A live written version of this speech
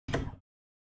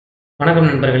வணக்கம்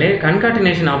நண்பர்களே,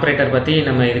 concatenation operator பற்றி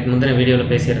நம்ம இதுக்கு முந்தின வீடியோவில்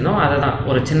பேசியிருந்தோம். அதை தான்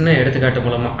ஒரு சின்ன எடுத்துக்காட்டு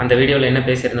மூலமாக அந்த வீடியோவில் என்ன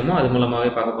பேசியிருந்தோமோ அது மூலமாகவே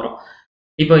பார்க்க போகிறோம்.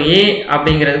 இப்போ ஏ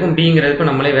அப்படிங்கிறதுக்கும் பிங்கிறதுக்கும்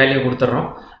நம்மளே வேல்யூ கொடுத்துட்றோம்.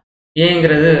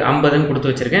 ஏங்கிறது 50ன்னு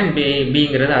கொடுத்து வச்சுருக்கேன்,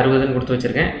 பிங்கிறது 60ன்னு கொடுத்து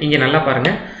வச்சுருக்கேன். இங்கே நல்லா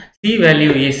பாருங்கள், சி வேல்யூ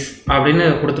இஸ் அப்படின்னு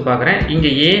கொடுத்து பார்க்குறேன்.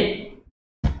 இங்கே ஏ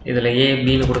இதில் ஏ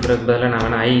பின்னு கொடுக்குறதுக்கு பதிலாக நான்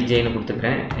வேணால் ஐஜேன்னு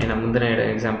கொடுத்துக்கிறேன். ஏன்னா முந்தின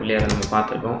எக்ஸாம்பிள்லேயே அதை நம்ம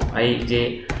பார்த்துருக்கோம். ஐஜே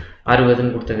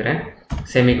 60ன்னு கொடுத்துக்கிறேன்,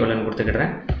 செமிகோலன்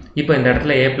கொடுத்துக்கிறேன். இப்போ இந்த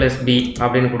இடத்துல ஏ ப்ளஸ் பி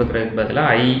அப்படின்னு கொடுக்குறதுக்கு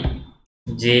பதிலாக ஐ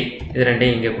ஜே இது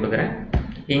ரெண்டையும் இங்கே கொடுக்குறேன்.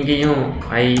 இங்கேயும்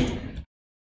ஐ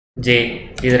ஜே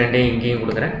இது ரெண்டையும் இங்கேயும்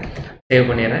கொடுக்குறேன். சேவ்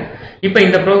பண்ணிடுறேன். இப்போ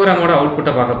இந்த ப்ரோக்ராமோட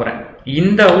அவுட்புட்டை பார்க்க போகிறேன்.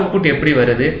 இந்த அவுட்புட் எப்படி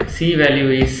வருது? சி வேல்யூ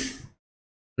இஸ்,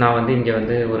 நான்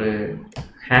இங்கே ஒரு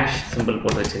ஹேஷ் சிம்பிள்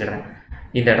போட்டு வச்சுக்கிறேன்.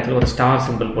 இந்த இடத்துல ஒரு ஸ்டார்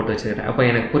சிம்பிள் போட்டு வச்சுக்கிறேன். அப்போ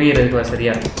எனக்கு புரியறதுக்கு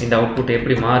வசதியாக இருக்கும் இந்த அவுட்புட்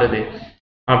எப்படி மாறுது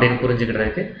அப்படின்னு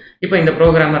புரிஞ்சுக்கிறதுக்கு. இப்போ இந்த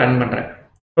ப்ரோக்ராமை ரன் பண்ணுறேன்.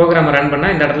 ப்ரோக்ராமை ரன்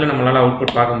பண்ணால் இந்த இடத்துல நம்மளால்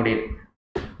அவுட்புட் பார்க்க முடியுது.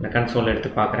 இந்த கன்சோல் எடுத்து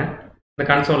பார்க்குறேன். இந்த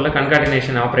கன்சோலில்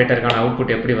கன்காட்டினேஷன் ஆப்ரேட்டருக்கான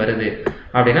அவுட்புட் எப்படி வருது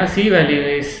அப்படின்னா, சி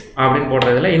வேல்யூஸ் அப்படின்னு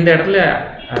போடுறதுல இந்த இடத்துல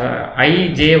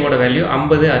ஐஜேவோட வேல்யூ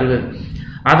 50 60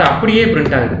 அது அப்படியே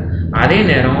பிரிண்ட் ஆகுது. அதே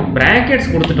நேரம்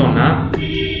பிராக்கெட்ஸ் கொடுத்துட்டோம்னா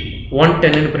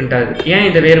 110ன்னு பிரிண்ட் ஆகுது. ஏன்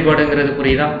இந்த வேறுபாடுங்கிறது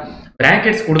புரியுதா?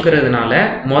 பிராக்கெட்ஸ் கொடுக்கறதுனால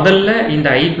முதல்ல இந்த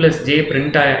ஐ ப்ளஸ் ஜே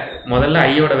பிரிண்ட் முதல்ல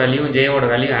ஐயோட வேல்யூவும் ஜேயோட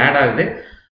வேல்யூ ஆட் ஆகுது.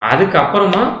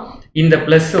 அதுக்கப்புறமா இந்த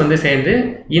ப்ளஸ் சேர்ந்து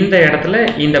இந்த இடத்துல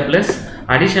இந்த ப்ளஸ்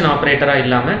அடிஷன் ஆப்ரேட்டராக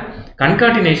இல்லாமல்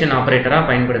கன்காட்டினேஷன் ஆப்ரேட்டராக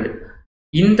பயன்படுது.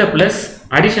 இந்த ப்ளஸ்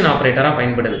அடிஷன் ஆப்ரேட்டராக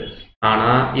பயன்படுது.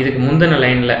 ஆனால் இதுக்கு முந்தின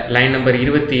லைன் நம்பர்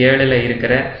 27ல்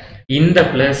இருக்கிற இந்த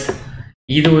ப்ளஸ்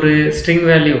இது ஒரு ஸ்ட்ரிங்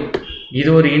வேல்யூ, இது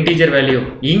ஒரு இன்டீஜர் வேல்யூ.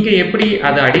 இங்கே எப்படி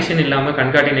அது அடிஷன் இல்லாமல்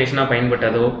கன்காட்டினேஷனாக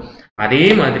பயன்பட்டதோ அதே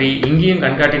மாதிரி இங்கேயும்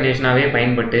கன்காட்டினேஷனாகவே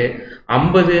பயன்பட்டு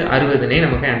 50 60னே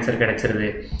நமக்கு ஆன்சர் கிடைச்சிருது.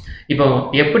 இப்போ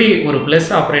எப்படி ஒரு ப்ளஸ்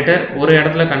ஆப்ரேட்டர் ஒரு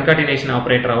இடத்துல கன்காட்டினேஷன்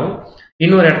ஆப்ரேட்டராகவும்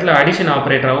இன்னொரு இடத்துல அடிஷன்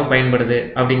ஆப்ரேட்டராகவும் பயன்படுது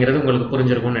அப்படிங்கிறது உங்களுக்கு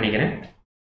புரிஞ்சிருக்கும்னு நினைக்கிறேன்.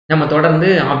 நம்ம தொடர்ந்து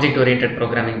ஆப்ஜெக்ட் ஓரியன்டட்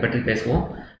ப்ரோக்ராமிங் பற்றி பேசுவோம்.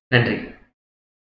 நன்றி.